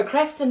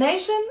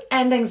Procrastination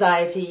and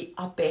anxiety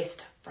are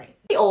best friends.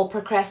 We all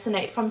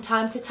procrastinate from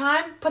time to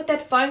time. Put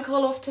that phone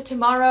call off to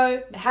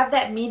tomorrow, have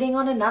that meeting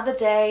on another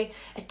day,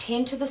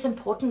 attend to this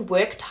important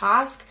work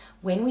task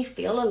when we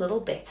feel a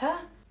little better.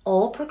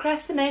 All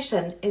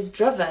procrastination is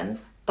driven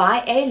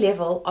by a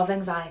level of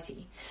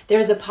anxiety. There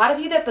is a part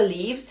of you that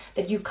believes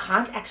that you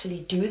can't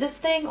actually do this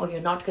thing, or you're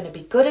not going to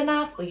be good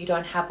enough, or you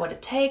don't have what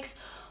it takes,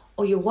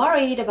 or you're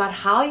worried about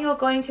how you're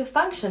going to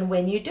function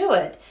when you do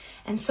it.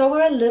 And so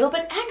we're a little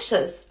bit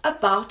anxious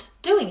about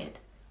doing it,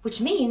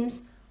 which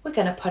means we're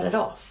going to put it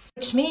off.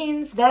 Which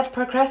means that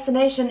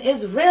procrastination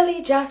is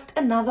really just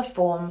another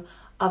form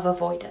of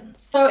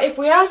avoidance. So if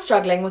we are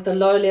struggling with a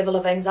low level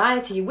of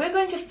anxiety, we're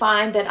going to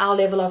find that our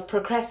level of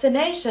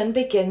procrastination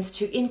begins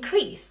to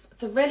increase.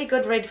 It's a really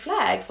good red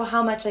flag for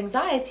how much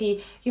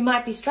anxiety you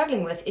might be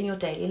struggling with in your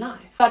daily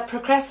life. But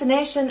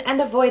procrastination and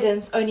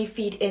avoidance only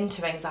feed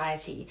into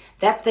anxiety.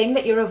 That thing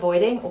that you're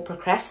avoiding or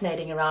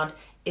procrastinating around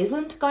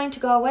isn't going to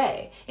go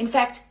away. In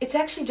fact, it's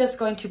actually just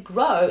going to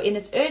grow in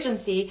its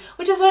urgency,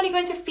 which is only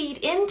going to feed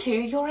into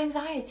your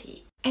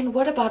anxiety. And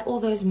what about all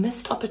those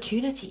missed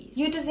opportunities?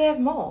 You deserve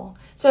more.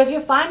 So if you're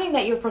finding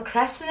that you're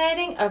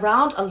procrastinating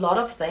around a lot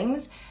of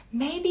things,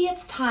 maybe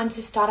it's time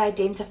to start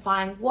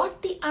identifying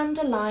what the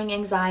underlying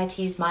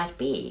anxieties might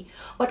be.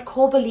 What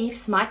core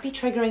beliefs might be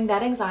triggering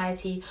that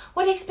anxiety?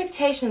 What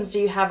expectations do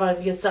you have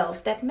of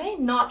yourself that may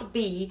not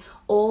be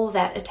all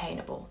that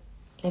attainable?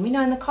 Let me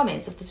know in the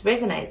comments if this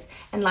resonates,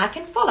 and like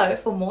and follow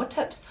for more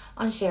tips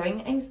on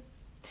sharing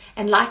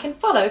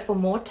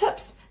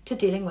to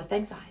dealing with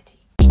anxiety.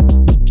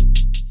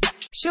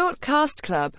 Shortcast Club